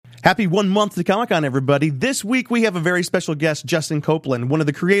Happy 1 month to Comic-Con, everybody. This week we have a very special guest, Justin Copeland, one of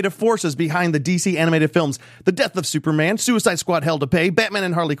the creative forces behind the DC animated films The Death of Superman, Suicide Squad Hell to Pay, Batman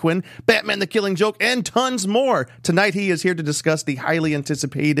and Harley Quinn, Batman the Killing Joke, and tons more. Tonight he is here to discuss the highly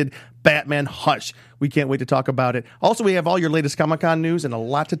anticipated Batman Hush. We can't wait to talk about it. Also, we have all your latest Comic-Con news and a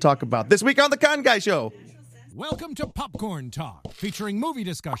lot to talk about this week on The Con Guy Show. Welcome to Popcorn Talk, featuring movie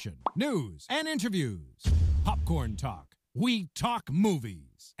discussion, news, and interviews. Popcorn Talk. We talk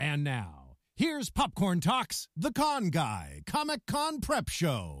movies. And now, here's Popcorn Talk's The Con Guy Comic-Con Prep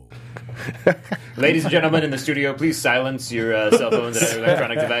Show. Ladies and gentlemen in the studio, please silence your cell phones and other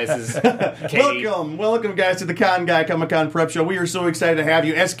electronic devices. Katie. Welcome, guys, to The Con Guy Comic-Con Prep Show. We are so excited to have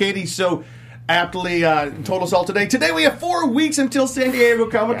you. As Katie so aptly told us all today. Today we have 4 weeks until San Diego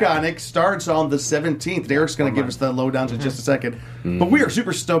Comic-Con. It starts on the 17th. Derek's going to give us the lowdowns in just a second. But we are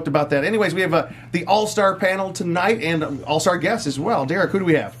super stoked about that. Anyways, we have the All-Star panel tonight and All-Star guests as well. Derek, who do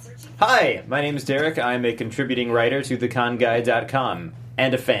we have? Hi, my name is Derek. I'm a contributing writer to theconguy.com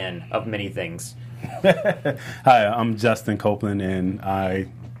and a fan of many things. Hi, I'm Justin Copeland, and I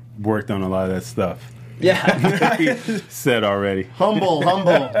worked on a lot of that stuff. Yeah. He said already. Humble.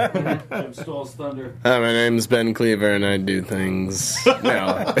 Jim Stoll's Thunder. Hi, my name's Ben Cleaver, and I do things.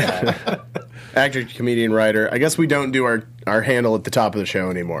 Actor, comedian, writer. I guess we don't do our handle at the top of the show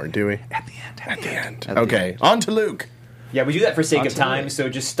anymore, do we? At the end. Okay, on to Luke. Yeah, we do that for sake of time, so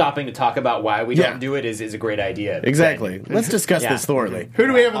just stopping to talk about why we don't do it is a great idea. Exactly. Let's discuss this thoroughly. Who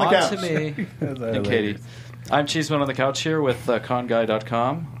do we have on the couch? On to me and Katie. I'm Cheeseman on the couch here with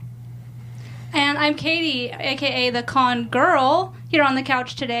conguy.com. And I'm Katie, a.k.a. the Con Girl, here on the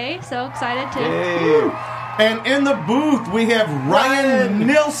couch today. So excited to... Hey. And in the booth, we have Ryan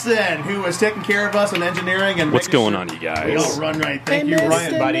Nilsson, who is taking care of us in engineering. And what's going on, you guys? We all run right. Thank you,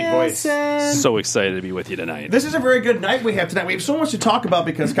 Ryan. Body voice. So excited to be with you tonight. This is a very good night we have tonight. We have so much to talk about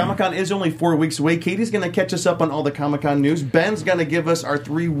because Comic-Con is only 4 weeks away. Katie's going to catch us up on all the Comic-Con news. Ben's going to give us our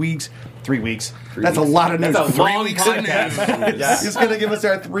 3 weeks. 3 weeks. That's a lot of news. That's a 3 long weeks of news. podcast. He's going to give us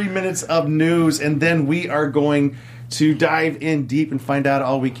our 3 minutes of news, and then we are going to dive in deep and find out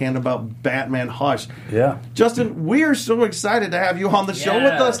all we can about Batman Hush. Yeah. Justin, we are so excited to have you on the show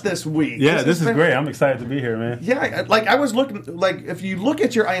with us this week. Yeah, this is great. I'm excited to be here, man. Yeah, like I was looking, like if you look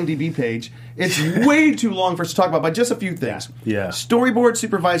at your IMDb page, it's way too long for us to talk about, but just a few things. Yeah. Storyboard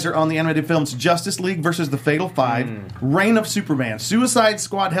supervisor on the animated films Justice League versus the Fatal Five, Reign of Superman, Suicide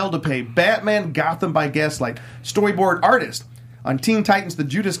Squad Hell to Pay, Batman Gotham by Gaslight, storyboard artist on Teen Titans The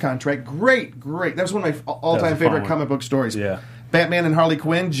Judas Contract. Great. That was one of my all-time favorite comic book stories. Yeah. Batman and Harley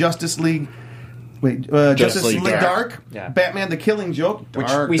Quinn, Justice League Justice League Dark, Yeah. Batman the Killing Joke, Which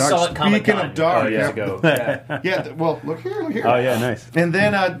Dark, we saw at Comic-Con Speaking of Dark, years ago. Yeah. well, look here. Oh, yeah, nice. And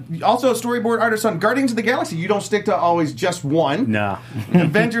then also a storyboard artist on Guardians of the Galaxy. You don't stick to always just one. Nah.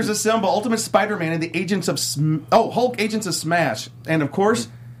 Avengers Assemble, Ultimate Spider-Man, and the Agents of Hulk, Agents of Smash, and of course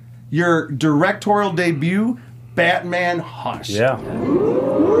your directorial debut, Batman Hush. Yeah.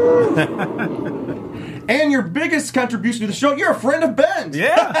 And your biggest contribution to the show, you're a friend of Ben's.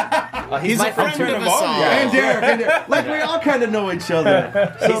 Yeah. He's my friend of us all. And Derek. Like, we all kind of know each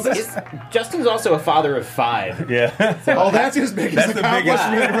other. So Justin's also a father of 5. Yeah. that's his biggest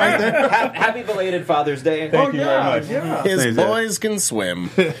accomplishment right there. Happy belated Father's Day. Thank you very much. Yeah. His Thanks, boys can swim.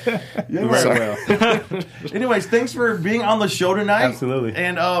 Anyways, thanks for being on the show tonight. Absolutely.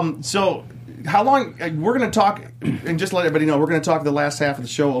 And so, how long? We're going to talk, and just let everybody know, we're going to talk the last half of the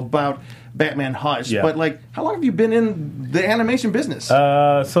show about Batman Hush. Yeah. But, how long have you been in the animation business?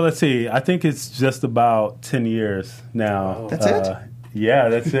 So let's see. I think it's just about 10 years now. That's it? Yeah,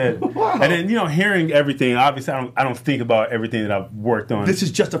 that's it. Wow. And then, hearing everything, obviously I don't think about everything that I've worked on. This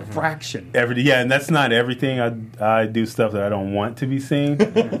is just a fraction. And that's not everything. I do stuff that I don't want to be seen. On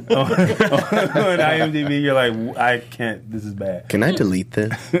IMDb, you're like, I can't, this is bad. Can I delete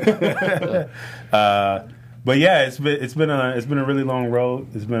this? But yeah, it's been a really long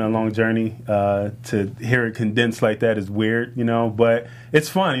road. It's been a long journey. To hear it condensed like that is weird, but it's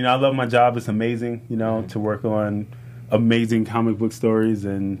fun. I love my job. It's amazing, to work on amazing comic book stories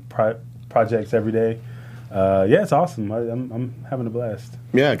and projects every day. It's awesome. I'm having a blast.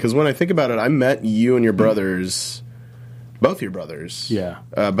 Yeah, because when I think about it, I met you and your brothers, both your brothers,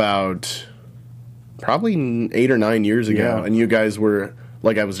 about probably 8 or 9 years ago, Yeah. and you guys were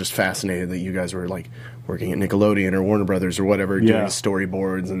I was just fascinated that you guys were working at Nickelodeon or Warner Brothers or whatever, doing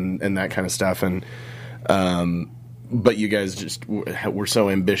storyboards and that kind of stuff, and but you guys just were so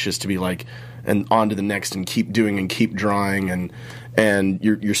ambitious to be like, and on to the next, and keep doing and keep drawing, and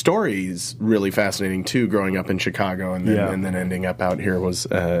your story is really fascinating too. Growing up in Chicago and then ending up out here was,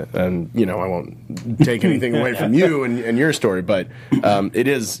 and I won't take anything away from you and your story, but it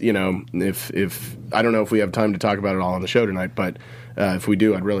is, if I don't know if we have time to talk about it all on the show tonight, but if we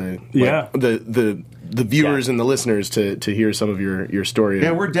do, I'd really like the viewers and the listeners to hear some of your story.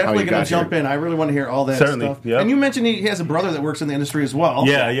 Yeah, we're definitely going to jump in. I really want to hear all that stuff. Yep. And you mentioned he has a brother that works in the industry as well.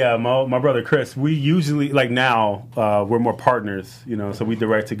 Yeah. My brother Chris. We usually now we're more partners. So we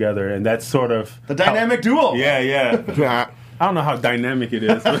direct together, and that's sort of the dynamic duo. Yeah. I don't know how dynamic it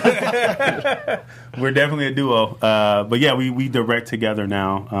is. But we're definitely a duo. But yeah, we direct together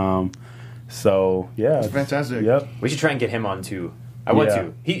now. So yeah, that's fantastic. Yep. We should try and get him on too. I want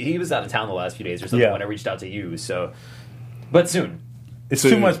to. He was out of town the last few days or something when I reached out to you. So, but soon. It's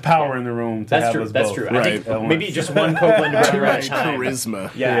too much power in the room to have us both. That's true. Right. I think maybe just one Copeland runner at a time.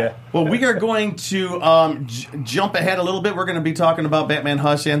 Charisma. Yeah. Well, we are going to jump ahead a little bit. We're going to be talking about Batman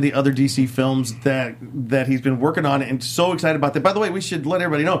Hush and the other DC films that he's been working on, and so excited about that. By the way, we should let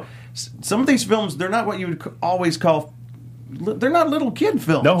everybody know some of these films, they're not what you would always call. They're not little kid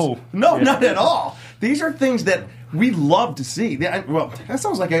films. No, not at all. These are things that we love to see. Well, that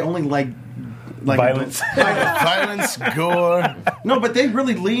sounds like I only like violence, violence, gore. No, but they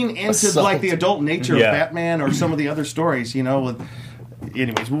really lean into like the adult nature of Batman or some of the other stories.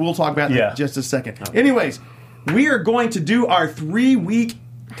 Anyways, we'll talk about that in just a second. Okay. Anyways, we are going to do our 3-week.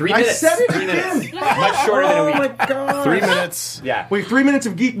 3 minutes. I said it 3 again. Minutes. Much shorter than a week. Oh my god! 3 minutes. Yeah. Wait, 3 minutes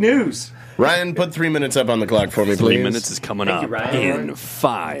of geek news. Ryan, put 3 minutes up on the clock for me, please. 3 minutes is coming up in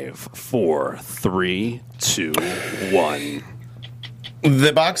 5, 4, 3, 2, 1.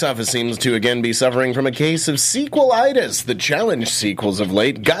 The box office seems to again be suffering from a case of sequelitis that challenged sequels of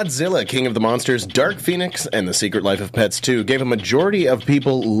late. Godzilla, King of the Monsters, Dark Phoenix, and The Secret Life of Pets 2 gave a majority of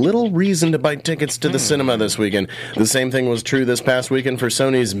people little reason to buy tickets to the cinema this weekend. The same thing was true this past weekend for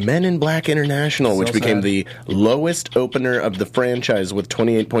Sony's Men in Black International, which became the lowest opener of the franchise with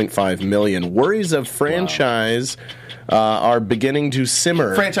 $28.5 million. Worries of franchise are beginning to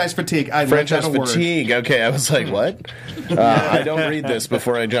simmer. Franchise fatigue. Franchise fatigue. Word. Okay, I was like, what? I don't read this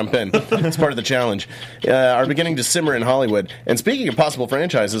before I jump in. It's part of the challenge. Are beginning to simmer in Hollywood. And speaking of possible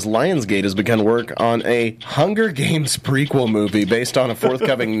franchises, Lionsgate has begun work on a Hunger Games prequel movie based on a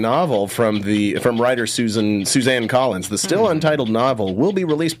forthcoming novel from writer Suzanne Collins. The still untitled novel will be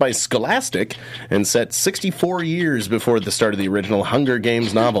released by Scholastic and set 64 years before the start of the original Hunger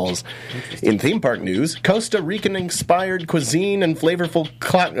Games novels. In theme park news, Costa Rican-inspired cuisine and flavorful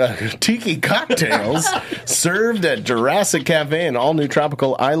tiki cocktails served at Jurassic Cafe and all-new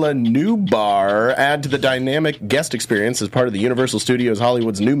tropical Isla New Bar add to the dynamic guest experience as part of the Universal Studios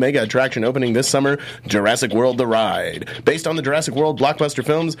Hollywood's new mega attraction opening this summer, Jurassic World: The Ride. Based on the Jurassic World blockbuster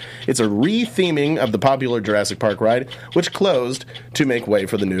films, it's a re-theming of the popular Jurassic Park ride, which closed to make way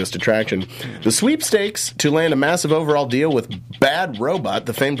for the newest attraction. The sweepstakes to land a massive overall deal with Bad Robot,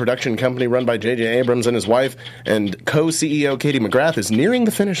 the famed production company run by J.J. Abrams and his wife, and co-CEO Katie McGrath, is nearing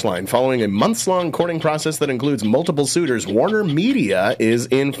the finish line. Following a months-long courting process that includes multiple suitors, Warner Media is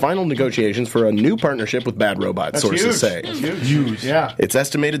in final negotiations for a new partnership with Bad Robot, sources say. That's huge. Yeah. It's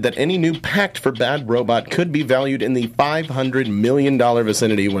estimated that any new pact for Bad Robot could be valued in the $500 million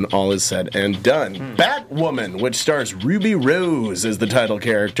vicinity when all is said and done. Batwoman, which stars Ruby Rose as the title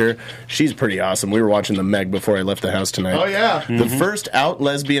character. She's pretty awesome. We were watching The Meg before I left the house tonight. Oh, yeah. The first out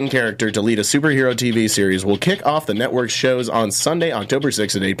lesbian character to lead a superhero TV series will kick off the network's shows on Sunday, October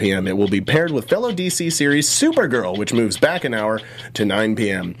 6th at 8 p.m. It will be paired with fellow DC series Supergirl, which moves back an hour to 9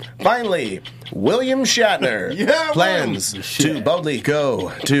 p.m. Finally, William Shatner plans to boldly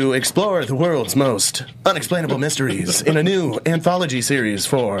go to explore the world's most unexplainable mysteries in a new anthology series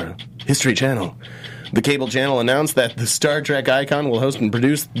for History Channel. The cable channel announced that the Star Trek icon will host and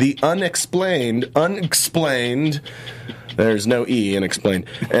produce the unexplained, there's no E in explained,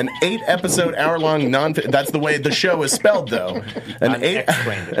 an 8-episode hour-long that's the way the show is spelled, though. An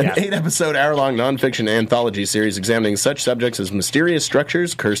 8-episode hour-long nonfiction anthology series examining such subjects as mysterious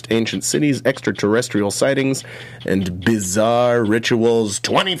structures, cursed ancient cities, extraterrestrial sightings, and bizarre rituals.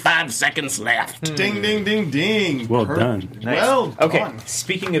 25 seconds left. Ding, ding, ding, ding. Well done. Nice. Well done. Okay,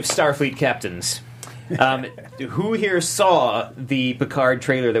 speaking of Starfleet captains, who here saw the Picard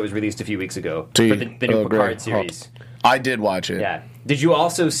trailer that was released a few weeks ago for the new Picard series? I did watch it. Yeah. Did you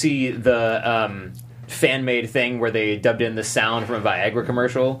also see the fan-made thing where they dubbed in the sound from a Viagra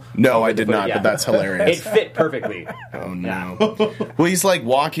commercial? No, I did not, but that's hilarious. It fit perfectly. Oh no! Well, he's like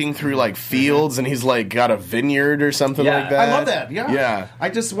walking through like fields, and he's like got a vineyard or something like that. I love that. Yeah. Yeah. I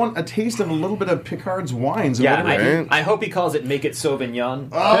just want a taste of a little bit of Picard's wines. Or Yeah, whatever. I hope he calls it "Make It Sauvignon."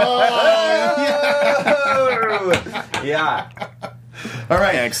 Yeah. All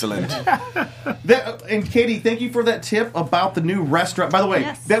right. Excellent. And Katie, thank you for that tip about the new restaurant. By the way,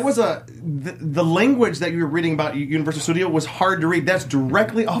 Yes. that was the language that you were reading about Universal Studio was hard to read. That's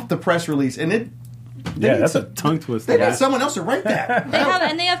directly off the press release, and That's a tongue twister. they need someone else to write that.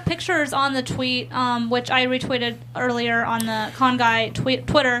 They have pictures on the tweet, which I retweeted earlier on the Con Guy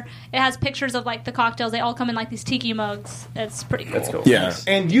Twitter. It has pictures of like the cocktails. They all come in like these tiki mugs. It's pretty cool. That's cool. Yeah.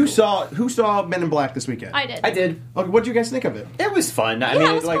 And who saw Men in Black this weekend? I did. I did. Okay, what did you guys think of it? It was fun. I Yeah, mean,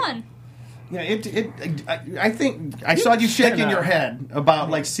 it was like, fun. Yeah, I think I saw you shaking your head about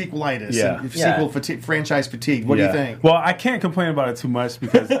like sequelitis and sequel fatigue, franchise fatigue. What do you think? Well, I can't complain about it too much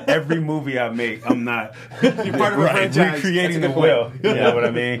because every movie I make, I'm not You're part of a franchise. recreating the wheel. You know what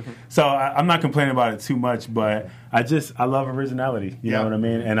I mean? So I'm not complaining about it too much, but I love originality. You know what I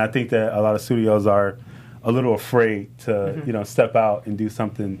mean? And I think that a lot of studios are a little afraid to step out and do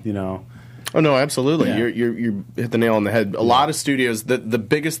something. Oh no, absolutely. Yeah. You hit the nail on the head. A lot of studios, the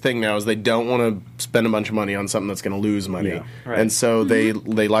biggest thing now is they don't want to spend a bunch of money on something that's going to lose money, Yeah. Right. and so they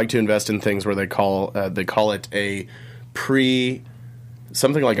like to invest in things where they call it a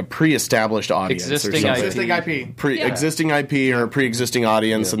something like a pre-established audience, Existing or Existing IP. existing IP or a pre-existing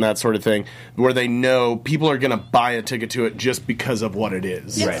audience and that sort of thing, where they know people are going to buy a ticket to it just because of what it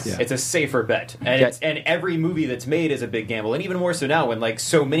is. Right. It's a safer bet, and and every movie that's made is a big gamble, and even more so now when like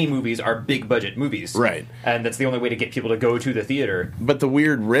so many movies are big budget movies, Right. And that's the only way to get people to go to the theater. But the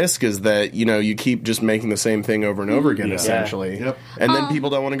weird risk is that you keep just making the same thing over and over again, essentially, Yep. and then people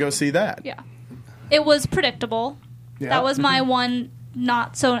don't want to go see that. Yeah. It was predictable. Yeah. That was my one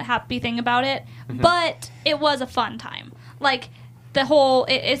not so happy thing about it. But it was a fun time. Like the whole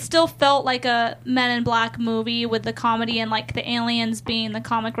it still felt like a Men in Black movie with the comedy and like the aliens being the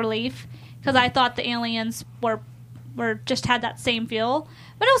comic relief, because I thought the aliens were just had that same feel.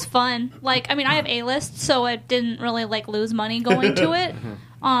 But it was fun. Like, I mean, I have A-list, so I didn't really like lose money going to it.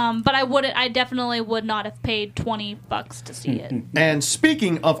 But I definitely would not have paid $20 to see it. And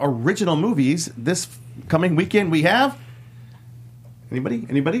speaking of original movies, this coming weekend we have.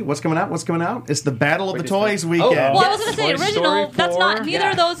 Anybody? What's coming out? It's the Battle of the Toys weekend. Well, I was going to say Toy original. Story That's 4? not. Neither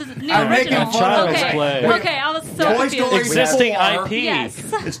of those is new I'm making original. fun of Okay. Play. Okay, I was so Toy confused. Story Existing 4. IP.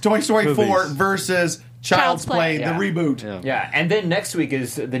 Yes. It's Toy Story 4 Movies. versus Child's Play, Yeah. the reboot. Yeah, and then next week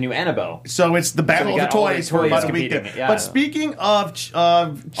is the new Annabelle. So it's the Battle we of the got all the Toys for toys about a competing, weekend. yeah. But speaking of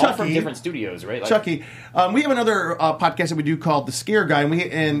All Chucky, from different studios, right? Like, Chucky, we have another podcast that we do called The Scare Guy,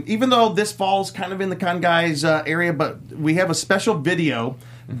 and even though this falls kind of in the Con Guys area, but we have a special video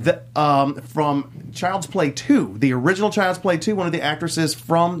that, from Child's Play 2, the original Child's Play 2. One of the actresses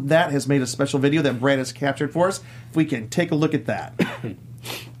from that has made a special video that Brad has captured for us. If we can take a look at that.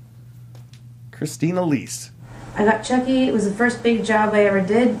 Christina Leese. I got Chucky. It was the first big job I ever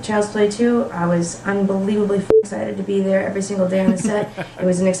did. Child's Play 2. I was unbelievably excited to be there every single day on the set. It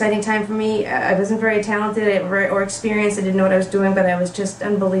was an exciting time for me. I wasn't very talented or experienced. I didn't know what I was doing, but I was just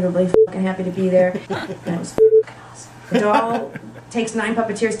unbelievably happy to be there. And it was awesome. The doll takes 9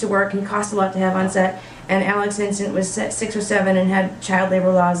 puppeteers to work and costs a lot to have on set. And Alex Vincent was 6 or 7 and had child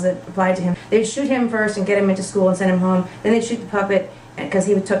labor laws that applied to him. They'd shoot him first and get him into school and send him home. Then they'd shoot the puppet, because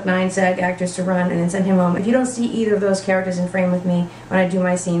he took 9 SAG actors to run, and then send him home. If you don't see either of those characters in frame with me when I do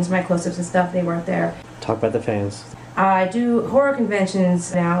my scenes, my close-ups and stuff, they weren't there. Talk about the fans. I do horror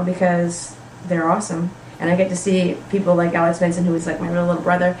conventions now because they're awesome. And I get to see people like Alex Vincent, who is like my real little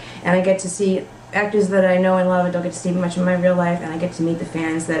brother, and I get to see actors that I know and love and don't get to see much in my real life, and I get to meet the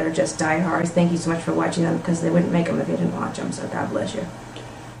fans that are just diehards. Thank you so much for watching them, because they wouldn't make them if you didn't watch them, so God bless you.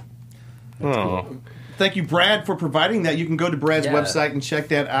 Oh. Thank you, Brad, for providing that. You can go to Brad's website and check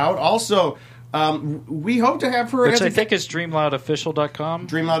that out. Also, we hope to have her Which as I a think is DreamLoudOfficial.com.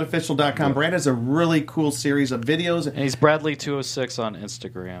 DreamLoudOfficial.com. Brad has a really cool series of videos. And he's Bradley206 on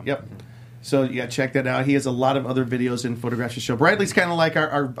Instagram. Yep. So, yeah, check that out. He has a lot of other videos and photographs to show. Bradley's kind of like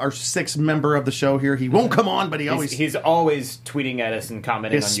our sixth member of the show here. He won't come on, but he's always tweeting at us and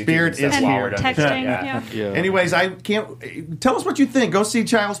commenting his on YouTube. spirit is And here. texting, Yeah. Anyways, I can't... Tell us what you think. Go see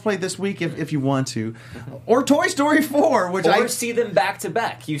Child's Play this week if you want to. Or Toy Story 4, which Or see them back to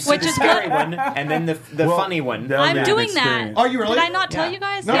back. You see Which the is scary what- one and then the funny one. Oh, I'm doing that. Are you really? Did I not tell you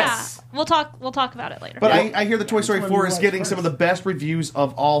guys? No. Yeah. we'll talk about it later. But I hear the Toy Story 4 is getting some of the best reviews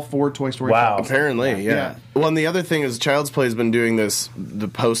of all 4 Toy Story films. Apparently, yeah. Well, and the other thing is Child's Play has been doing the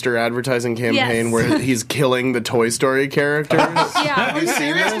poster advertising campaign Yes. where he's killing the Toy Story characters. Yeah. Have you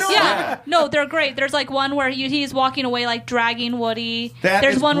seen this? Yeah. No, they're great. There's like one where he's walking away like dragging Woody. That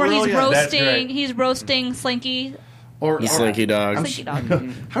There's is one where brilliant. That's great. he's roasting Slinky. Or Slinky Dog. Slinky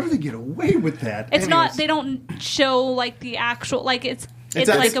Dog. how do they get away with that? It's not. Anyways. They don't show like the actual. Like it's It's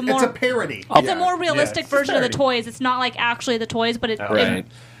like a more. it's a parody. It's a more realistic it's a version of the parody. toys. It's not like actually the toys, but Right.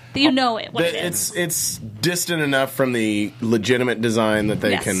 you know it. What it is. It's distant enough from the legitimate design that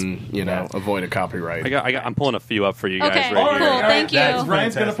they Yes. can, avoid a copyright. I'm pulling a few up for you guys Okay, right cool. here. Thank you. Ryan's going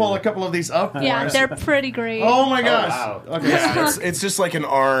to fantastic. pull a couple of these up for Yeah, us. they're pretty great. Oh my gosh. wow. Okay. Yeah, it's just like an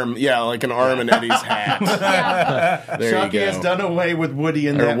arm. Yeah, like an arm in Eddie's hat. Yeah. There Chucky you go. has done away with Woody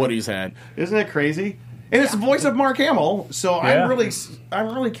in or that. Woody's hat. Isn't it crazy? And it's the voice of Mark Hamill, so Yeah. I'm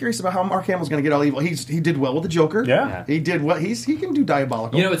really curious about how Mark Hamill's going to get all evil. He did well with the Joker. Yeah. He did well. He can do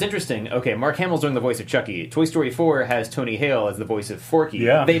diabolical. You know, it's interesting. Okay, Mark Hamill's doing the voice of Chucky. Toy Story 4 has Tony Hale as the voice of Forky.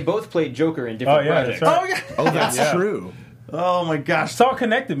 Yeah. They both played Joker in different Oh, yeah, projects. that's Oh yeah. Oh, that's true. Oh my gosh. It's all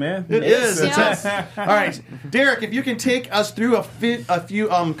connected, man. It is. Yes. All right, Derek, if you can take us through a few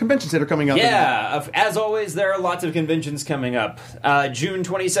conventions that are coming up. Yeah, as always, there are lots of conventions coming up. June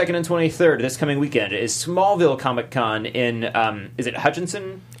 22nd and 23rd, this coming weekend, is Smallville Comic Con in, is it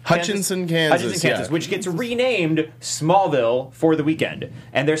Hutchinson? Hutchinson, Kansas, Hutchinson, Kansas, yeah. which gets renamed Smallville for the weekend.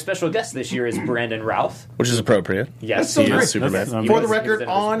 And their special guest this year is Brandon Routh. Which is appropriate. Yes, That's so he great. is Superman. That's- For the He was record, in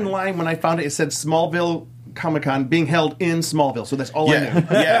Superman. online when I found it, it said Smallville Comic Con being held in Smallville. So that's all I Yeah, knew.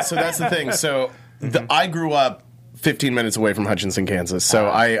 yeah. So that's the thing. So I grew up 15 minutes away from Hutchinson, Kansas. So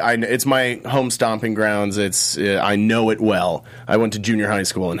I it's my home stomping grounds. It's I know it well. I went to junior high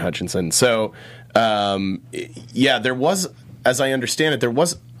school in Hutchinson. So yeah, there was, as I understand it, there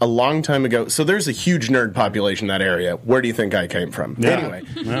was a long time ago. So there's a huge nerd population in that area. Where do you think I came from? Yeah.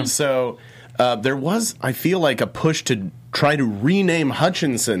 Anyway, so there was, I feel like, a push to try to rename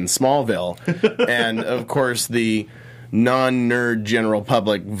Hutchinson Smallville, and of course the non-nerd general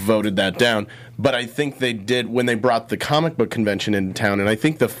public voted that down. But I think they did when they brought the comic book convention into town, and I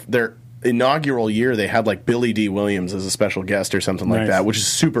think their inaugural year they had like Billy D. Williams as a special guest or something like Nice. that, which is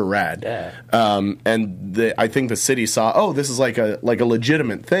super rad. Yeah. And I think the city saw, this is like a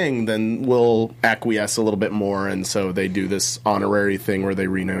legitimate thing, then we'll acquiesce a little bit more, and so they do this honorary thing where they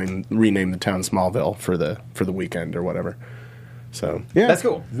rename the town Smallville for the weekend or whatever. So yeah, That's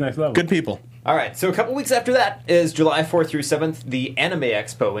cool. It's next level. Good people. All right, so a couple weeks after that is July 4th through 7th, the Anime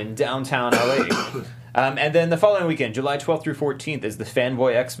Expo in downtown LA. And then the following weekend, July 12th through 14th, is the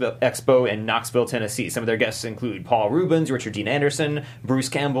Fanboy Expo in Knoxville, Tennessee. Some of their guests include Paul Rubens, Richard Dean Anderson, Bruce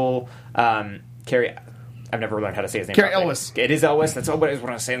Campbell, Carrie... I've never learned how to say his name. Carrie properly. Elwes. It is Elwes. That's all what I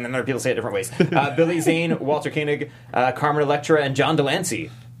want to say, and then other people say it different ways. Billy Zane, Walter Koenig, Carmen Electra, and John Delancey,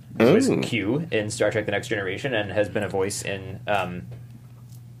 who is Q in Star Trek The Next Generation and has been a voice in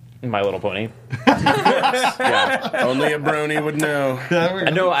My Little Pony. Only a brony would know.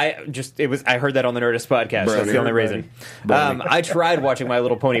 No, I heard that on the Nerdist podcast. That's the Brony. only reason. I tried watching My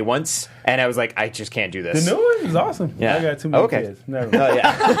Little Pony once, and I was like, I just can't do this. The new one is awesome. Yeah. I got too many Okay. kids. Never. Oh,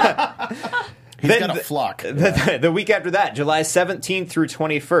 yeah. He's got a flock. The week after that, July 17th through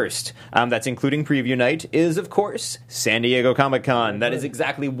 21st, that's including preview night, is, of course, San Diego Comic-Con. That is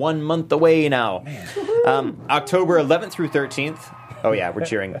exactly 1 month away now. October 11th through 13th, oh yeah, we're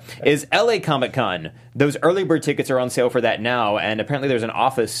cheering, is LA Comic-Con. Those early bird tickets are on sale for that now, and apparently there's an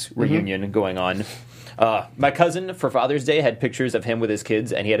office reunion going on. My cousin, for Father's Day, had pictures of him with his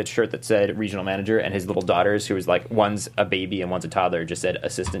kids, and he had a shirt that said regional manager, and his little daughters, who was like, one's a baby and one's a toddler, just said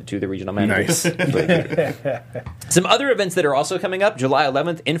assistant to the regional manager. Nice. Really cute. Some other events that are also coming up, July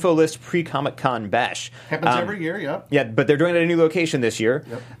 11th, InfoList Pre-Comic-Con Bash. Happens every year, yeah. Yeah, but they're doing it at a new location this year.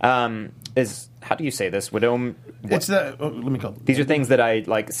 How do you say this? Wedome? It's the let me call it. These are things that I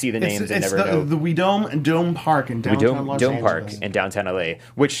like see the names and It's never the know. Wedome and Dome Park in downtown Los Dome Angeles. Park in downtown LA,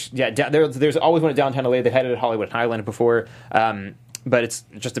 which there's always one at downtown LA. They had it at Hollywood Highland before, but it's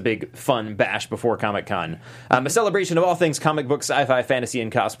just a big fun bash before Comic Con. A celebration of all things comic book, sci-fi, fantasy,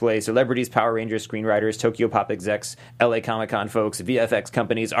 and cosplay. Celebrities, Power Rangers, screenwriters, Tokyo Pop execs, LA Comic Con folks, VFX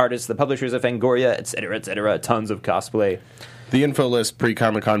companies, artists, the publishers of Fangoria, etc., etc. Tons of cosplay. The InfoList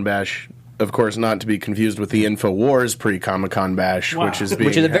pre-Comic-Con bash, of course, not to be confused with the InfoWars pre-Comic-Con bash, which is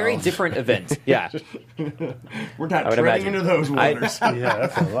Which is a very held. different event. Yeah. We're not I would treading imagine. into those waters. Yeah,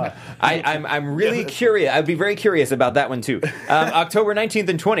 that's a lot. I'm really curious. I'd be very curious about that one, too. October 19th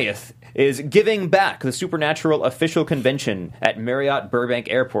and 20th is Giving Back, the Supernatural official convention at Marriott Burbank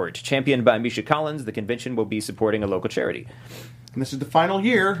Airport. Championed by Misha Collins, the convention will be supporting a local charity. And this is the final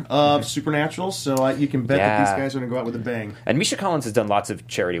year of Supernatural, so you can bet that these guys are going to go out with a bang. And Misha Collins has done lots of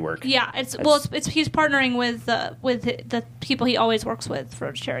charity work. Yeah, it's he's partnering with the people he always works with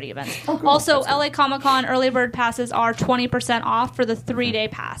for charity events. Oh, cool. Also, LA Comic Con early bird passes are 20% off for the 3-day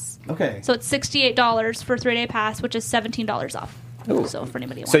pass. Okay. So it's $68 for 3-day pass, which is $17 off. Ooh. So for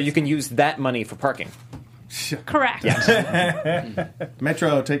anybody who wants. So you can use that money for parking. Correct.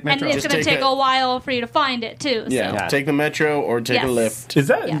 Metro, take Metro. And it's going to take a while for you to find it, too. So. Yeah, take the Metro or take a lift. Is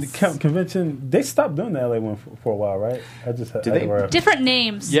that Yes. the convention? They stopped doing the LA one for a while, right? I just Did they? Different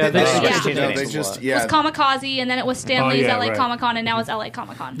names. Yeah, they It was Kamikaze, and then it was Stanley's LA right. Comic Con, and now it's LA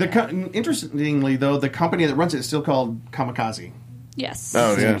Comic Con. Interestingly, though, the company that runs it is still called Kamikaze. Yes.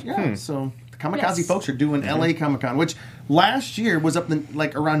 Oh, yeah. Yeah, so the Kamikaze Yes. folks are doing LA Comic Con, which last year was up to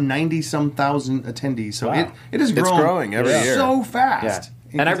like around 90-some thousand attendees. So Wow. it has grown growing every year. so fast.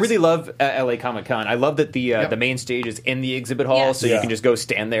 And I really love LA Comic Con. I love that the main stage is in the exhibit hall, Yes. so you can just go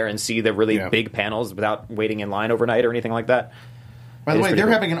stand there and see the really big panels without waiting in line overnight or anything like that. By the It is way, pretty they're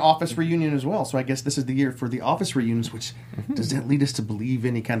cool. having an office reunion as well, so I guess this is the year for the office reunions, which does that lead us to believe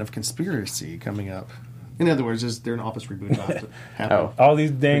any kind of conspiracy coming up? In other words, is there an office reboot about to happen? Oh. all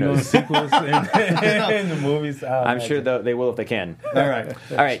these dang sequels in the movies. I'm sure they will if they can. All right.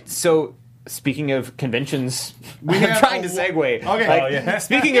 All right, so speaking of conventions, I'm have trying to a- segue. Okay.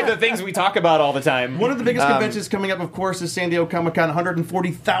 Speaking of the things we talk about all the time. One of the biggest conventions coming up, of course, is San Diego Comic-Con.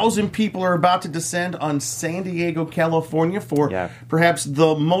 140,000 people are about to descend on San Diego, California for perhaps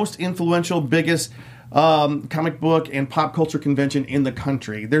the most influential, biggest comic book and pop culture convention in the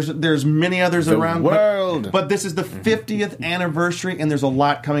country. There's many others around world. but this is the 50th anniversary, and there's a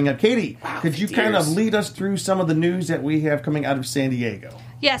lot coming up. Katie, could you kind of lead us through some of the news that we have coming out of San Diego?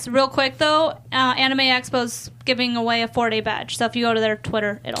 Yes, real quick though, Anime Expo's giving away a 4-day badge. So if you go to their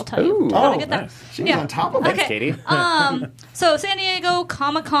Twitter, it'll tell you how to get that. Nice. She's on top of it. Okay. Katie. So San Diego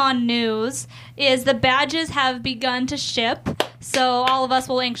Comic-Con news is the badges have begun to ship. So all of us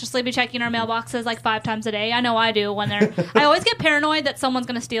will anxiously be checking our mailboxes like 5 times a day. I know I do when they're. I always get paranoid that someone's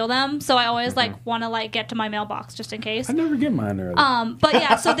going to steal them, so I always want to get to my mailbox just in case. I never get mine early. But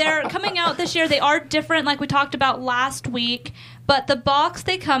yeah, so they're coming out this year. They are different, like we talked about last week. But the box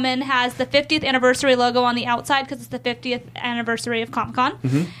they come in has the 50th anniversary logo on the outside because it's the 50th anniversary of Comic-Con.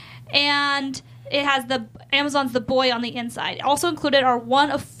 And it has the Amazon's The Boy on the inside. Also included are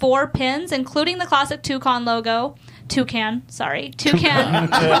one of 4 pins, including the classic Toucan logo. Toucan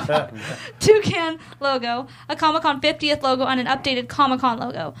logo, a Comic-Con 50th logo, and an updated Comic-Con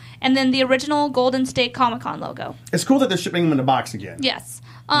logo. And then the original Golden State Comic-Con logo. It's cool that they're shipping them in a box again. Yes.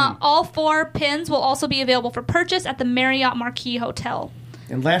 All 4 pins will also be available for purchase at the Marriott Marquis Hotel.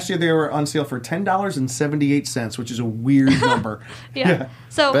 And last year they were on sale for $10.78, which is a weird number. Yeah.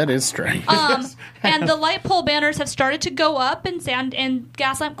 So That is strange. and the light pole banners have started to go up in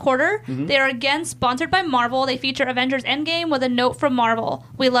Gaslamp Quarter. They are again sponsored by Marvel. They feature Avengers Endgame with a note from Marvel.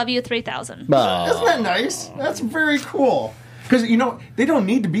 We love you, 3000. Isn't that nice? That's very cool. Because, they don't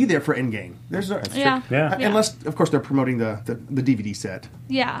need to be there for Endgame. There's no, Yeah. Unless, of course, they're promoting the DVD set.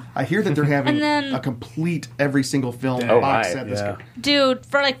 Yeah. I hear that they're having And then- a complete every single film Oh, box my. set this year. Dude,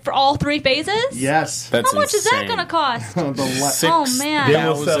 for all 3 phases? Yes. That's How much is that insane. going to cost? The Oh, man. They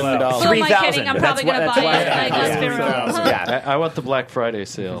will sell out. Who am I 3,000. kidding? I'm probably going to That's buy why- it. Like, let's be real. Yeah. I want the Black Friday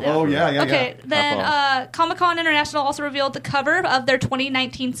sale. Oh, yeah. Okay, then Comic-Con International also revealed the cover of their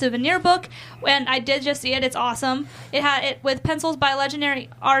 2019 souvenir book, and I did just see it. It's awesome. It had it with pencils by legendary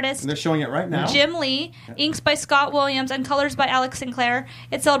artist And they're showing it right now. Jim Lee, inks by Scott Williams, and colors by Alex Sinclair.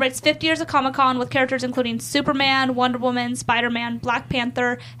 It celebrates 50 years of Comic-Con with characters including Superman, Wonder Woman, Spider-Man, Black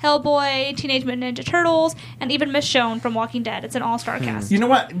Panther, Hellboy, Teenage Mutant Ninja Turtles, and even Michonne from Walking Dead. It's an all-star cast. You know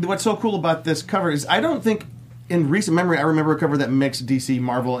what? What's so cool about this cover is I don't think in recent memory I remember a cover that mixed DC,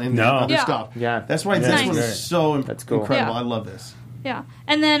 Marvel, and other Yeah. stuff. Yeah. That's why It's this nice. one is so cool. incredible. Yeah. I love this. Yeah.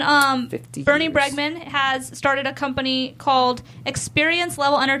 And then 50 Bernie years. Bregman has started a company called Experience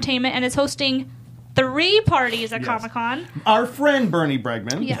Level Entertainment, and is hosting 3 parties at Comic-Con. Our friend Bernie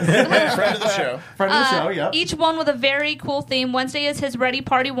Bregman. Yes. Friend of the show. Friend of the show, yeah. Each one with a very cool theme. Wednesday is his Ready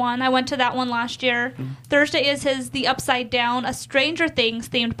Party 1. I went to that one last year. Thursday is his The Upside Down, a Stranger Things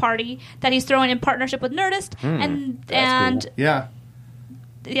themed party that he's throwing in partnership with Nerdist. And Yeah.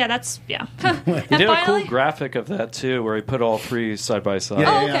 yeah, that's He and did a cool finally, graphic of that too, where he put all 3 side by side.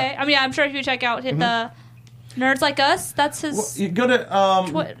 Yeah. oh okay. I mean, I'm sure if you check out the Nerds Like Us, that's his Well, you go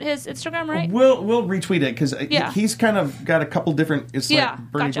to his Instagram, right? We'll retweet it because Yeah. he's kind of got a couple different. It's Yeah, like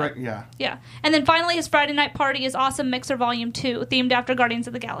Bernie gotcha. yeah. Yeah. And then finally, his Friday night party is Awesome Mixer Volume 2, themed after Guardians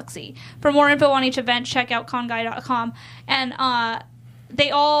of the Galaxy. For more info on each event, check out conguy.com. And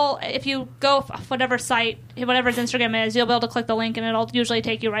they all, if you go whatever site, whatever his Instagram is, you'll be able to click the link and it'll usually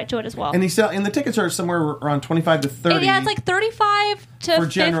take you right to it as well. And the tickets are somewhere around 25 to 30. Yeah, it's like 35 to For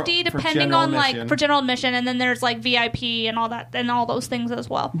 50 depending general on admission. for general admission, and then there's like VIP and all that and all those things as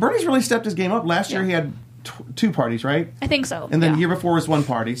well. Bernie's really stepped his game up. Last year he had 2 parties, right? I think so. And then yeah. the year before was 1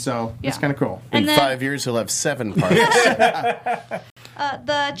 party, so it's kind of cool. In And then- 5 years, he'll have 7 parties.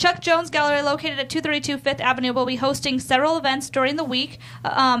 The Chuck Jones Gallery, located at 232 Fifth Avenue, will be hosting several events during the week,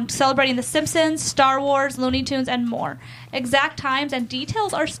 celebrating The Simpsons, Star Wars, Looney Tunes, and more. Exact times and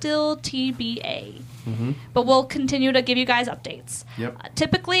details are still TBA. But we'll continue to give you guys updates. Yep.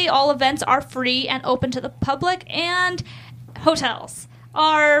 Typically, all events are free and open to the public, and hotels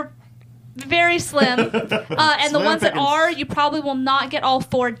are very slim. And the Slim ones that pickings. are, you probably will not get all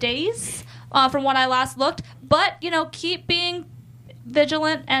 4 days from what I last looked. But, keep being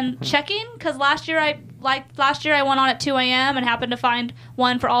vigilant and checking, because last year I went on at 2 a.m. and happened to find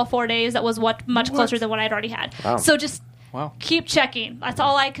one for all 4 days that was much closer than what I'd already had. Wow. So just keep checking. That's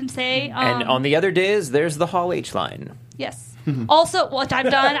all I can say. And on the other days, there's the Hall H line. Yes. Also, what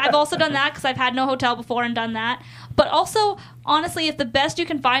I've done, I've also done that because I've had no hotel before and done that. But also, honestly, if the best you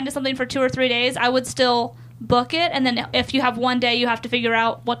can find is something for 2 or 3 days, I would still book it. And then if you have 1 day, you have to figure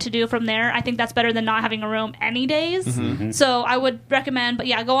out what to do from there. I think that's better than not having a room any days. So I would recommend, but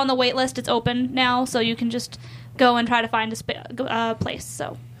yeah, go on the wait list. It's open now, so you can just go and try to find a place.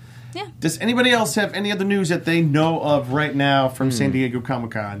 So, yeah. Does anybody else have any other news that they know of right now from San Diego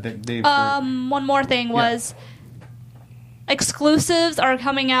Comic-Con that they've One more thing was exclusives are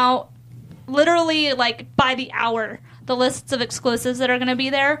coming out literally like by the hour. The lists of exclusives that are going to be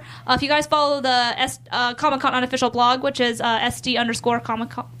there. If you guys follow the Comic-Con unofficial blog, which is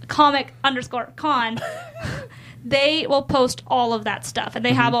SD_comic_con, they will post all of that stuff. And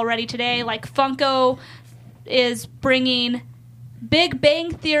they have already today. Like Funko is bringing Big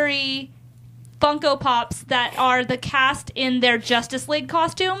Bang Theory Funko Pops that are the cast in their Justice League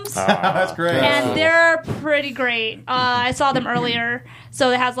costumes. That's great. And they're pretty great. I saw them earlier.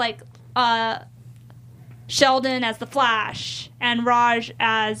 So it has like Sheldon as the Flash and Raj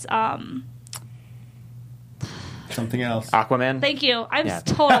as something else. Aquaman. Thank you. I'm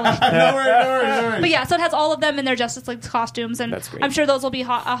totally. No worries. But yeah, so it has all of them in their Justice League costumes, and That's great. I'm sure those will be a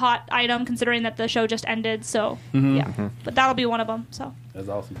hot item considering that the show just ended. So yeah, but that'll be one of them. So That's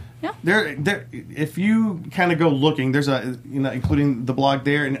awesome. There, if you kind of go looking, there's including the blog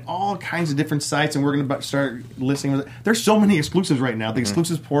there and all kinds of different sites, and we're going to start listing. There's so many exclusives right now. The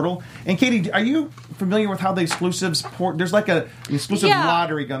exclusives portal. And Katie, are you familiar with how the exclusives there's like an exclusive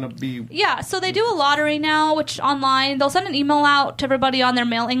lottery going to be? yeah, so they do a lottery now, which online they'll send an email out to everybody on their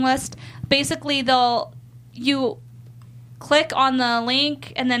mailing list. Basically, you click on the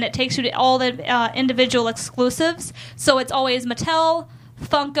link, and then it takes you to all the individual exclusives. So it's always Mattel,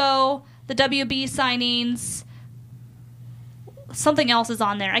 Funko, the WB signings, something else is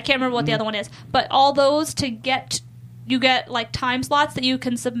on there. I can't remember what the other one is. But all those you get like time slots that you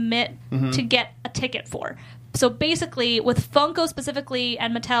can submit to get a ticket for. So basically, with Funko specifically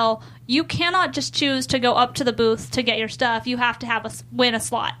and Mattel, you cannot just choose to go up to the booth to get your stuff. You have to win a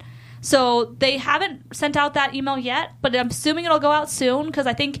slot. So they haven't sent out that email yet, but I'm assuming it'll go out soon because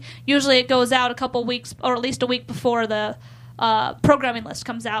I think usually it goes out a couple weeks or at least a week before the programming list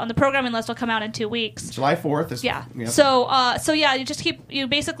comes out, and the programming list will come out in 2 weeks. July 4th. Yeah. Yep. So yeah, you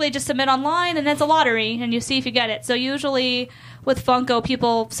basically just submit online, and it's a lottery, and you see if you get it. So usually with Funko,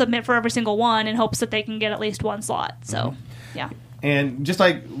 people submit for every single one in hopes that they can get at least one slot. So yeah. And just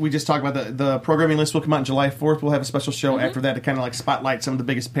like we just talked about, the programming list will come out on July 4th. We'll have a special show after that to kind of like spotlight some of the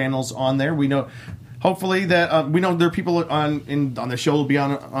biggest panels on there. We know, hopefully, that we know there are people on the show will be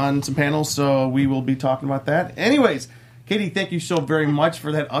on some panels, so we will be talking about that. Anyways, Katie, thank you so very much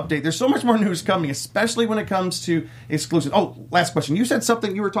for that update. There's so much more news coming, especially when it comes to exclusive. Oh, last question. You said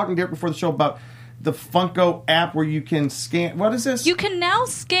something, you were talking, Derek, before the show about the Funko app where you can scan. What is this? You can now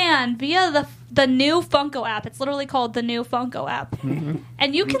scan via the new Funko app. It's literally called the new Funko app.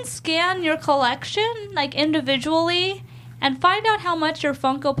 And you can scan your collection like individually and find out how much your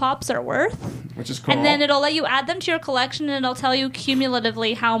Funko Pops are worth. Which is cool. And then it'll let you add them to your collection, and it'll tell you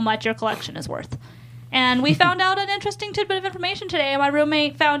cumulatively how much your collection is worth. And we found out an interesting tidbit of information today. My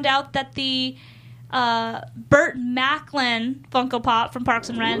roommate found out that the Burt Macklin Funko Pop from Parks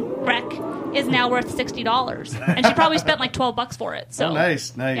and Rec is now worth $60, and she probably spent like $12 for it. So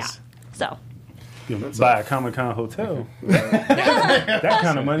nice. Yeah. So buy a Comic-Con hotel. that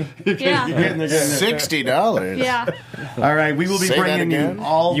kind of money. yeah, $60. yeah. All right, we will be Say that bringing you again?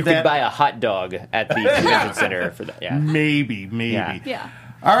 all You that. could buy a hot dog at the convention center for that. Yeah. Maybe. Yeah.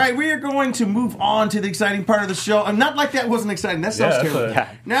 All right, we are going to move on to the exciting part of the show. And not like that wasn't exciting. That sounds terrible.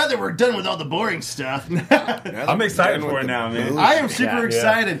 Now that we're done with all the boring stuff. I'm excited for it now, man. I am super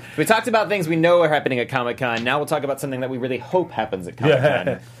excited. We talked about things we know are happening at Comic-Con. Now we'll talk about something that we really hope happens at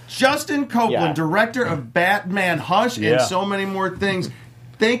Comic-Con. Justin Copeland, director of Batman Hush and so many more things.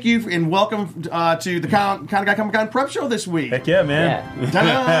 Thank you and welcome to the Kind of Guy Comic-Con Prep Show this week. Heck yeah, man.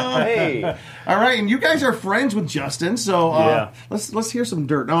 Hey. All right, and you guys are friends with Justin, so let's hear some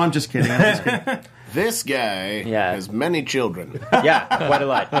dirt. No, I'm just kidding. This guy has many children. Yeah, quite a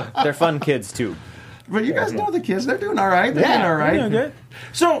lot. They're fun kids, too. But you guys know the kids. They're doing all right. They're doing all right. They're doing good.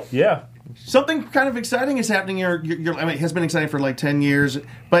 So, something kind of exciting is happening here. I mean, it has been exciting for like 10 years,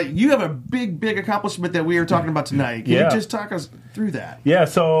 but you have a big accomplishment that we are talking about tonight. Can you just talk us through that? Yeah,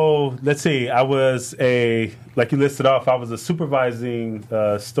 so let's see. I was like you listed off, I was a supervising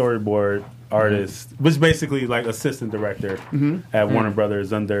storyboard artist, which is basically like assistant director at Warner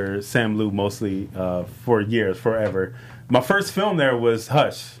Brothers under Sam Liu mostly for years, forever. My first film there was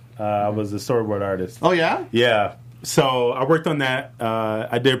Hush. I was a storyboard artist. Oh, yeah? Yeah. So I worked on that.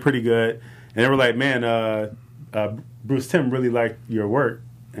 I did pretty good. And they were like, man, Bruce Timm really liked your work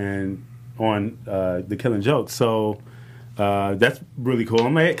and on The Killing Joke. So that's really cool.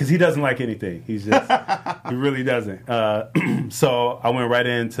 I'm like, because he doesn't like anything. He's just, he really doesn't. So I went right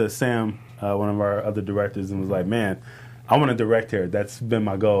into Sam, one of our other directors, and was like, man, I want to direct here. That's been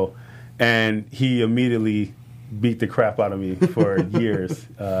my goal. And he immediately beat the crap out of me for years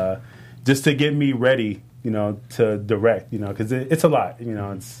just to get me ready, to direct, because it's a lot.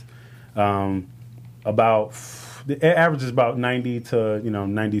 It's it averages about 90 to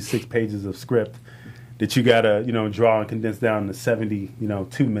 96 pages of script that you gotta draw and condense down to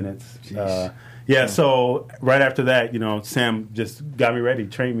 2 minutes. So right after that, Sam just got me ready,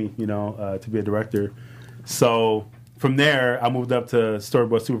 trained me, to be a director. So from there, I moved up to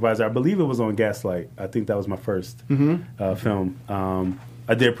storyboard supervisor. I believe it was on Gaslight. I think that was my first film.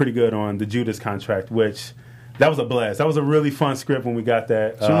 I did pretty good on the Judas Contract, which that was a blast. That was a really fun script when we got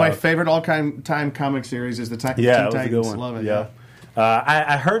that. So my favorite all-time comic series is the Teen Titans. A good one. Love it. Yeah.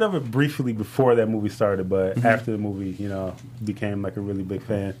 I heard of it briefly before that movie started, but after the movie, became like a really big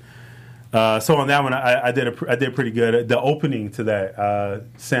fan. So on that one, I did pretty good. The opening to that,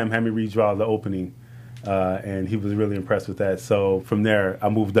 Sam had me redraw the opening, and he was really impressed with that. So from there, I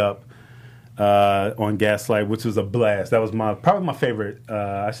moved up on Gaslight, which was a blast. That was probably my favorite.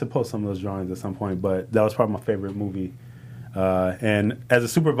 I should post some of those drawings at some point, but that was probably my favorite movie. And as a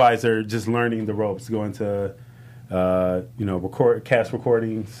supervisor, just learning the ropes, going to cast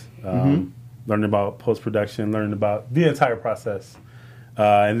recordings, learning about post-production, learning about the entire process.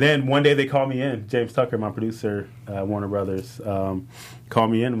 And then one day they called me in. James Tucker, my producer at Warner Brothers, called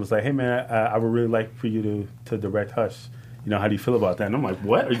me in and was like, hey, man, I would really like for you to direct Hush. How do you feel about that? And I'm like,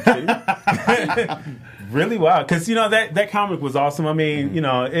 what? Are you kidding? Really? Wow. Because, that comic was awesome. I mean,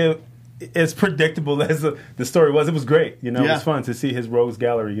 it's predictable as the story was. It was great. It was fun to see his rogues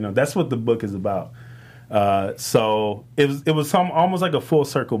gallery. That's what the book is about. So it was almost like a full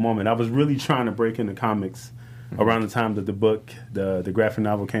circle moment. I was really trying to break into comics around the time that the book, the graphic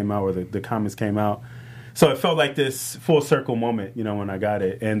novel came out, or the comics came out. So it felt like this full circle moment, when I got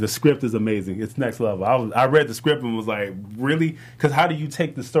it. And the script is amazing. It's next level. I read the script and was like, really? Because how do you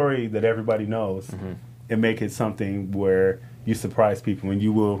take the story that everybody knows and make it something where you surprise people? And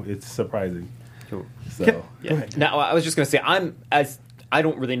you will. It's surprising. Cool. So, Go ahead. Now, I was just going to say, I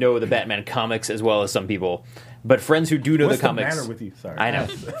don't really know the Batman comics as well as some people. But friends who do know What's the comics... What's the matter with you? Sorry. I know.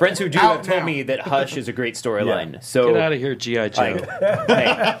 Friends who do have told me that Hush is a great storyline. Yeah. So Get out of here, G.I. Joe.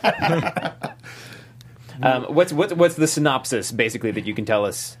 What's the synopsis, basically, that you can tell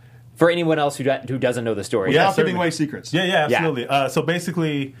us for anyone else who doesn't know the story? Without giving away secrets. Yeah, absolutely. So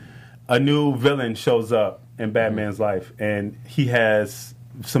basically, a new villain shows up in Batman's life, and he has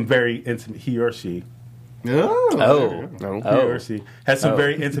some very intimate... He or she... He or she has some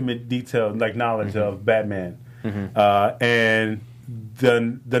very intimate, detailed knowledge of Batman. And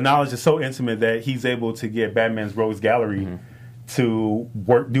the knowledge is so intimate that he's able to get Batman's rogues gallery to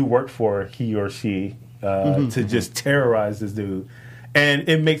do work for he or she to just terrorize this dude. And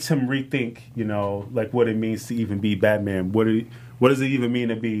it makes him rethink, what it means to even be Batman. What does it even mean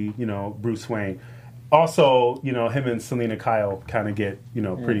to be, Bruce Wayne? Also, him and Selena Kyle kind of get,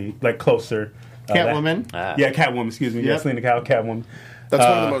 pretty closer. Catwoman. Catwoman, excuse me. Yep. Yeah, Selena Kyle, Catwoman. That's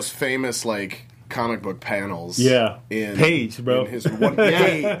one of the most famous, comic book panels. Yeah. In Page, bro. In his one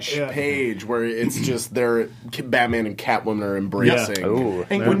page where it's just Batman and Catwoman are embracing. Yeah. Ooh.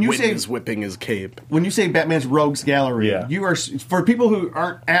 And when you say is whipping his cape. When you say Batman's Rogues Gallery, Yeah. you are, for people who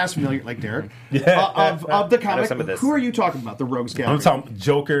aren't as familiar, like Derek, of the comic. some of this. Who are you talking about? The Rogues Gallery. I'm talking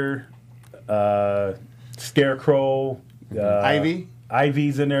Joker, Scarecrow, Ivy.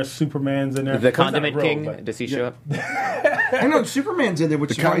 Ivy's in there, Superman's in there. The Well, he's not Condiment rogue, King, but- does he show up? I know Superman's in there,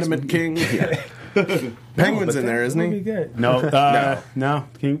 which The Condiment King. Penguin's in there, isn't That'd be he? good. No, no,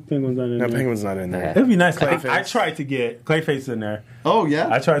 Penguin's not in No, there. Penguin's not in there. It'd be nice. Clayface. I tried to get Clayface in there. Oh yeah.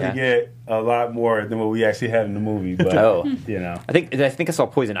 I tried Yeah. to get a lot more than what we actually had in the movie, but Oh. you know, I think I saw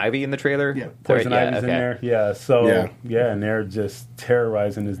Poison Ivy in the trailer. Yeah. Poison Right, Ivy's in okay. there. Yeah, so Yeah. and they're just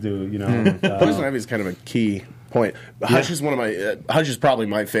terrorizing this dude. You know, Poison Ivy is kind of a key point. Hush is one of my. Hush is probably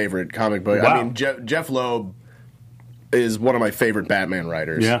my favorite comic book. Wow. I mean, Jeff Loeb is one of my favorite Batman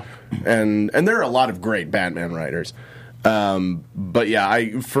writers. Yeah. and there are a lot of great Batman writers. But yeah, I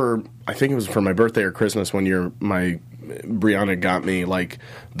think it was for my birthday or Christmas one year, Brianna got me like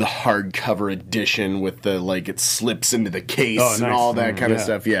the hardcover edition with the it slips into the case Oh, and nice. all that kind of Yeah.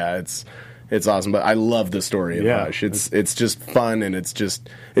 stuff. Yeah, it's awesome. But I love the story of Yeah. Hush. It's just fun, and it's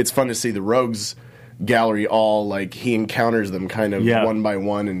fun to see the Rogues Gallery all he encounters them kind of Yeah. one by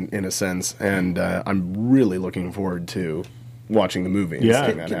one in a sense, and I'm really looking forward to watching the movie. And Yeah.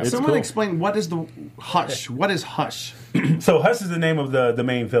 seeing that Can happen. someone cool. explain what is the Hush? What is Hush? So Hush is the name of the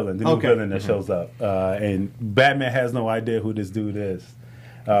main villain, the new Okay. villain that shows up, and Batman has no idea who this dude is,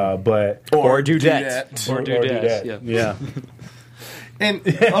 but Or Dudette. Or Dudette, yeah. yeah. And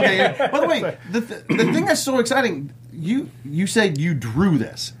okay, by the way, the thing that's so exciting, you said you drew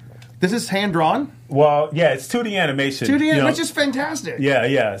this. This is hand drawn. Well, yeah, it's 2D animation, 2D, you know. which is fantastic.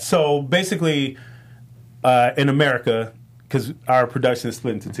 Yeah. So basically, in America, because our production is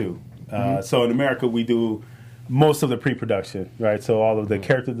split into two. So in America, we do most of the pre-production, right? So all of the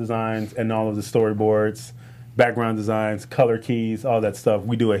character designs and all of the storyboards, background designs, color keys, all that stuff.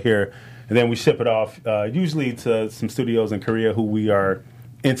 We do it here, and then we ship it off usually to some studios in Korea who we are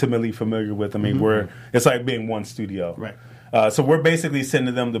intimately familiar with. I mean, it's like being one studio, Right. So we're basically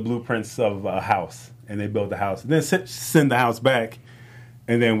sending them the blueprints of a house, and they build the house, and then send the house back,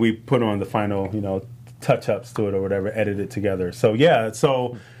 and then we put on the final, touch-ups to it or whatever, edit it together. So yeah,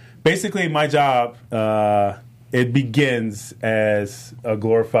 so basically my job, it begins as a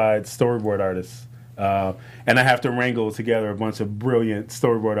glorified storyboard artist. And I have to wrangle together a bunch of brilliant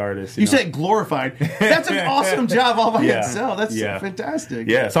storyboard artists. You know. said glorified. That's an awesome job all by Yeah. itself. That's Yeah. fantastic.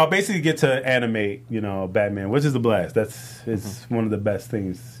 Yeah, so I basically get to animate, Batman, which is a blast. It's one of the best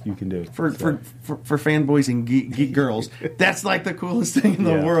things you can do. For So, fanboys and geek girls, that's like the coolest thing in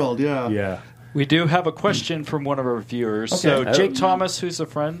the Yeah. world. Yeah. yeah. We do have a question from one of our viewers. So Okay. Jake Thomas, who's a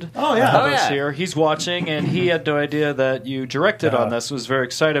friend Oh, yeah. of Oh, us yeah. here, he's watching, and he had no idea that you directed on Uh-huh. this. Was very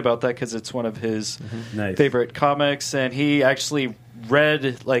excited about that because it's one of his Nice. favorite comics, and he actually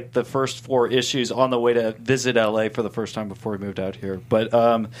read the first 4 issues on the way to visit LA for the first time before he moved out here. But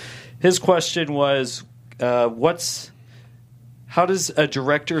his question was, how does a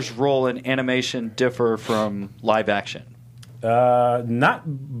director's role in animation differ from live action? Not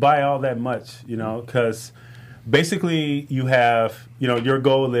by all that much, because basically you have, your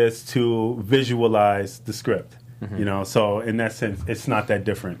goal is to visualize the script, so in that sense, it's not that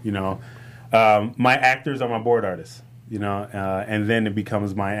different, My actors are my board artists, and then it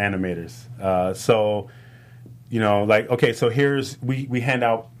becomes my animators. So we hand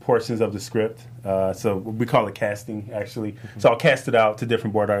out portions of the script, so we call it casting, actually. So I'll cast it out to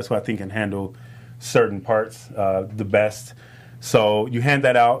different board artists who I think can handle certain parts the best. So you hand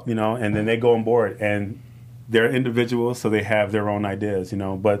that out, and then they go on board, and they're individuals, so they have their own ideas,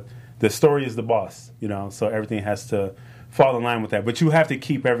 but the story is the boss, so everything has to fall in line with that. But you have to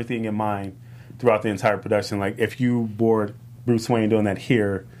keep everything in mind throughout the entire production. Like if you board Bruce Wayne doing that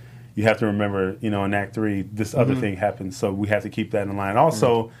here, you have to remember, in Act 3, this other thing happens, so we have to keep that in line.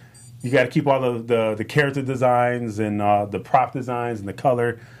 Also, you got to keep all of the character designs and the prop designs and the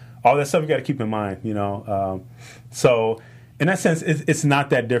color, all that stuff you got to keep in mind, So in that sense, it's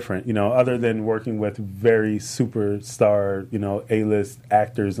not that different, other than working with very superstar, A-list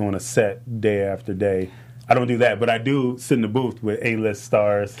actors on a set day after day. I don't do that, but I do sit in the booth with A-list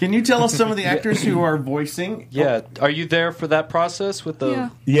stars. Can you tell us some of the actors who are voicing? Yeah, are you there for that process with the? Yeah.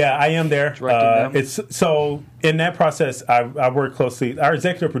 Yeah, I am there. Directing them? It's so in that process, I work closely. Our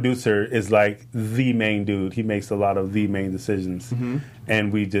executive producer is like the main dude. He makes a lot of the main decisions, and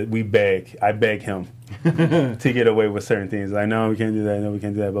I beg him to get away with certain things. Like, no, we can't do that. No, we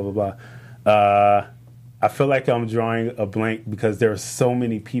can't do that. Blah blah blah. I feel like I'm drawing a blank because there are so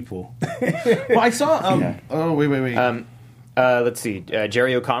many people. Well, I saw. Oh, wait. Let's see.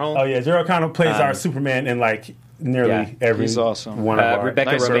 Jerry O'Connell. Oh yeah, Jerry O'Connell plays our Superman in like nearly every he's awesome. one of our.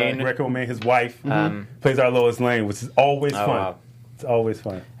 Rebecca Romaine. Rebecca Romaine, his wife, plays our Lois Lane, which is always fun. Wow. It's always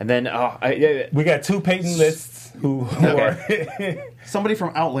fun. And then We got 2 Peyton Lists who are Somebody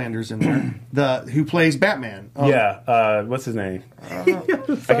from Outlander's in there, who plays Batman. what's his name? I can't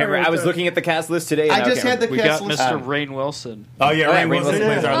remember. I was looking at the cast list today. And I just had the We cast got list. Mr. Rainn Wilson. Oh yeah, Rainn Rainn Wilson Wilson.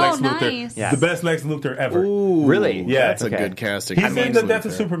 plays our Oh, Lex Luthor. nice. Yeah. The best Lex Luthor ever. Really? Yeah, That's Okay. a good casting. He's in the Death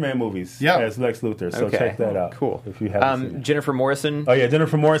of Superman movies as Lex Luthor, so Okay. check that out. Cool. If you haven't seen it. Jennifer Morrison. Oh yeah,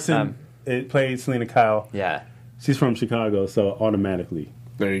 Jennifer Morrison it played Selena Kyle. Yeah. She's from Chicago, so automatically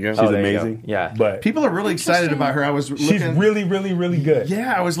There you go. she's there you amazing. go. Yeah. but People are really excited about her. I was looking. she's really, really, really good.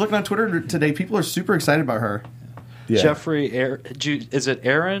 Yeah, I was looking on Twitter today. People are super excited about her. Yeah. Jeffrey, is it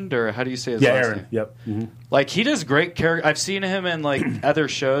Aaron or how do you say his Yeah, last Aaron. name? Yep. Mm-hmm. Like he does great character. I've seen him in like other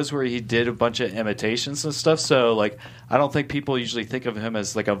shows where he did a bunch of imitations and stuff. So like I don't think people usually think of him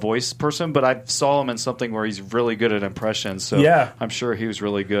as like a voice person, but I saw him in something where he's really good at impressions. So Yeah. I'm sure he was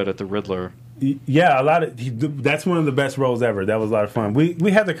really good at the Riddler. Yeah, that's one of the best roles ever. That was a lot of fun.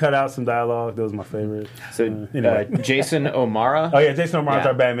 We had to cut out some dialogue. That was my favorite. So anyway. Jason O'Mara. Oh yeah, Jason O'Mara's Yeah.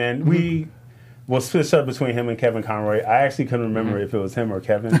 our Batman. We will switch up between him and Kevin Conroy. I actually couldn't remember if it was him or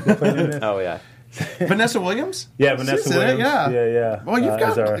Kevin that played in this. Oh yeah. Vanessa Williams? Yeah, Vanessa She's in it, Williams. yeah. Yeah. Well, you've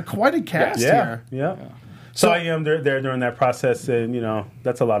got quite a cast here. Yeah. So I am there during that process, and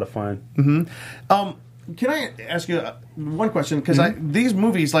that's a lot of fun. Can I ask you one question? Because these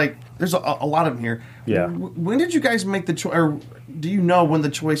movies, like, there's a lot of them here. Yeah. When did you guys make the choice, or do you know when the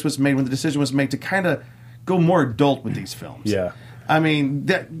choice was made, when the decision was made to kind of go more adult with these films? Yeah. I mean,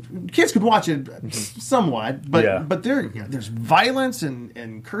 kids could watch it somewhat, but there's violence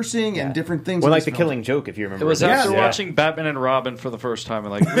and cursing and different things. Well, in like these The films. Killing Joke, if you remember. It was Yeah. after Yeah. watching Batman and Robin for the first time,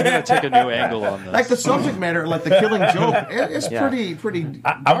 and like we're gonna take a new angle on this. Like the subject matter, like The Killing Joke, it's Yeah. pretty.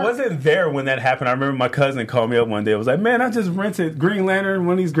 I wasn't there when that happened. I remember my cousin called me up one day. It was like, man, I just rented Green Lantern,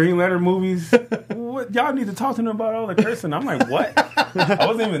 one of these Green Lantern movies. What, y'all need to talk to them about all the cursing. I'm like, what? I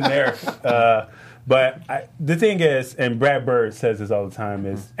wasn't even there. But the thing is, and Brad Bird says this all the time,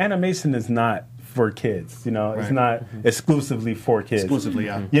 is animation is not for kids. It's not exclusively for kids. Exclusively,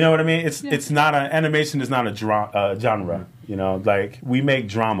 yeah. You know what I mean? It's not animation is not a genre. Like we make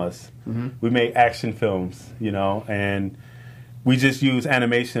dramas, we make action films. And we just use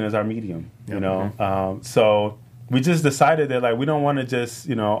animation as our medium. So we just decided that like we don't want to just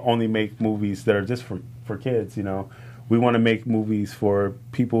only make movies that are just for kids. We want to make movies for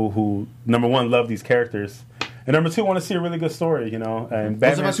people who, number one, love these characters, and number two, want to see a really good story, And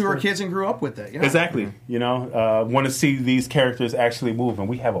Those of us who were kids and grew up with it. Yeah. Exactly. Want to see these characters actually move, and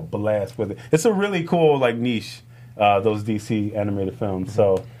we have a blast with it. It's a really cool, like, niche, those DC animated films.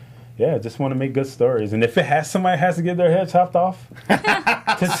 So, yeah, just want to make good stories. And if somebody has to get their head chopped off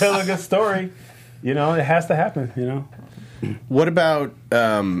to tell a good story, it has to happen, What about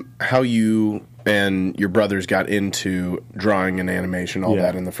how you and your brothers got into drawing and animation, all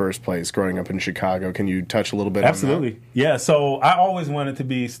that in the first place, growing up in Chicago? Can you touch a little bit on Absolutely. Yeah, so I always wanted to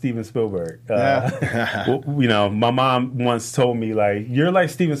be Steven Spielberg. My mom once told me, like, you're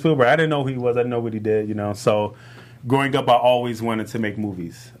like Steven Spielberg. I didn't know who he was. I didn't know what he did, So growing up, I always wanted to make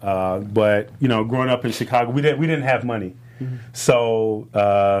movies. But, growing up in Chicago, we didn't have money. So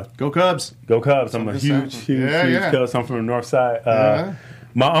Go Cubs. Go Cubs. I'm a huge Cubs. I'm from the north side.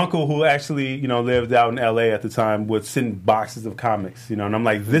 My uncle, who actually, lived out in L.A. at the time, would send boxes of comics, and I'm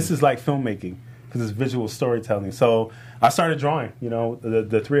like, this is like filmmaking because it's visual storytelling. So I started drawing,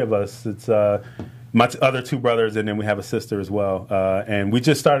 the three of us. It's my other two brothers, and then we have a sister as well. And we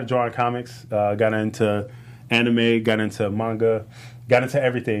just started drawing comics, got into anime, got into manga, got into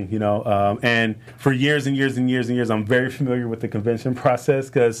everything, and for years and years and years and years, I'm very familiar with the convention process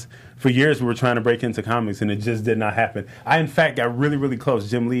because for years we were trying to break into comics and it just did not happen. I, in fact, got really, really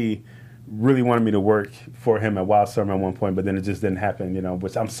close. Jim Lee really wanted me to work for him at Wildstorm at one point, but then it just didn't happen,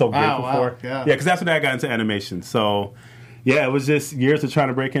 which I'm so grateful for. Yeah, because that's when I got into animation. So, yeah, it was just years of trying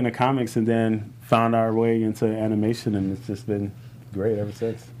to break into comics and then found our way into animation, and it's just been great ever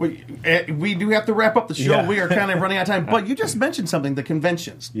since. We do have to wrap up the show. Yeah. We are kind of running out of time. But you just mentioned something, the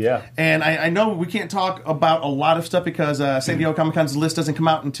conventions. Yeah. And I know we can't talk about a lot of stuff because San Diego Comic-Con's list doesn't come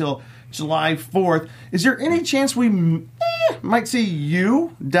out until July 4th. Is there any chance we might see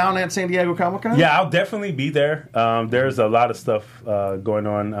you down at San Diego Comic-Con? Yeah, I'll definitely be there. There's a lot of stuff going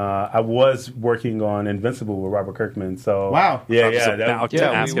on. I was working on Invincible with Robert Kirkman. So wow. I was about to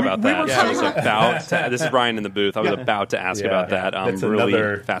ask about that. were I was about to, this is Ryan in the booth. I was about to ask about that. I'm that's really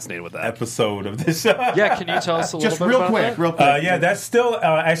another fascinated with that. episode of this show. Yeah, can you tell us a little Just bit real about quick, that? real quick. Yeah, that's still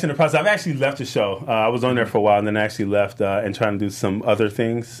actually in the process. I've actually left the show. I was on there for a while, and then I actually left and trying to do some other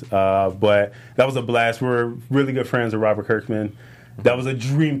things. But that was a blast. We're really good friends with Robert Kirkman. That was a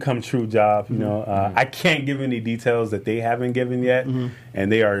dream come true job. You know, I can't give any details that they haven't given yet,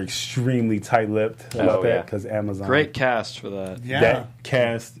 and they are extremely tight-lipped about that because Amazon. Great cast for that. Yeah. That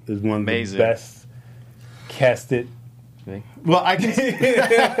cast is one of Amazing. the best casted. Well, I can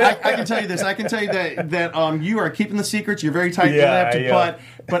I can tell you this. I can tell you that you are keeping the secrets. You're very tight-lipped, Yeah.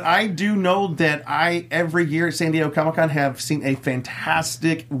 but I do know that I every year at San Diego Comic-Con have seen a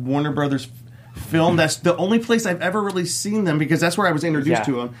fantastic Warner Brothers film. That's the only place I've ever really seen them because that's where I was introduced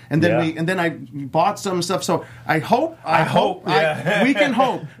to them. And then I bought some stuff. So I hope we can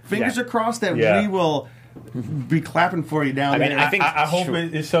hope. Fingers are crossed that we will be clapping for you down there. I hope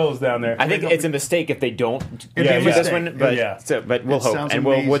it shows down there. I think it's a mistake if they don't do a this mistake. one, but we'll hope, sounds and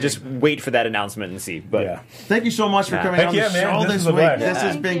we'll amazing. just wait for that announcement and see. But Thank you so much for coming Heck on the yeah, man. show This this is a week. blast. This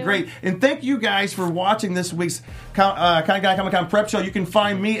has Thank been you. great. And thank you guys for watching this week's Con Guy Comic Con Prep Show. You can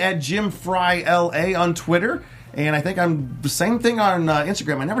find me at Jim Fry LA on Twitter. And I think I'm the same thing on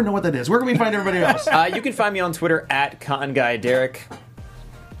Instagram. I never know what that is. Where can we find everybody else? you can find me on Twitter at Con Guy Derek.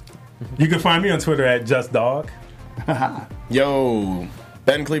 You can find me on Twitter at JustDog. Yo,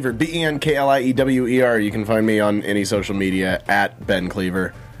 Ben Cleaver, BenKliewer. You can find me on any social media at Ben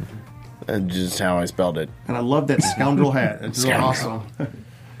Cleaver. Just how I spelled it. And I love that scoundrel hat. It's real awesome.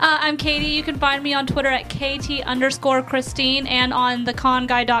 I'm Katie. You can find me on Twitter at KT_Christine and on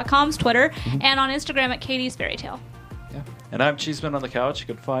theconguy.com's Twitter and on Instagram at Katie's Fairy Tale. And I'm Cheeseman on the Couch. You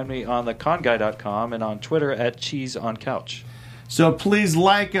can find me on theconguy.com and on Twitter at CheeseOnCouch. So please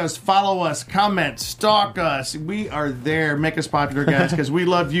like us, follow us, comment, stalk us. We are there. Make us popular, guys, because we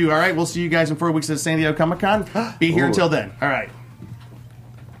love you. All right, we'll see you guys in 4 weeks at San Diego Comic-Con. Be here until then. All right.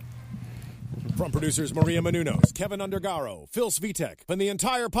 From producers Maria Menounos, Kevin Undergaro, Phil Svitek, and the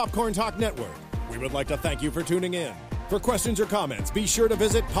entire Popcorn Talk Network, we would like to thank you for tuning in. For questions or comments, be sure to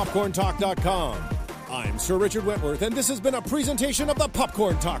visit popcorntalk.com. I'm Sir Richard Wentworth, and this has been a presentation of the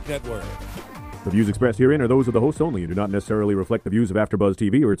Popcorn Talk Network. The views expressed herein are those of the hosts only and do not necessarily reflect the views of AfterBuzz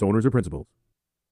TV or its owners or principals.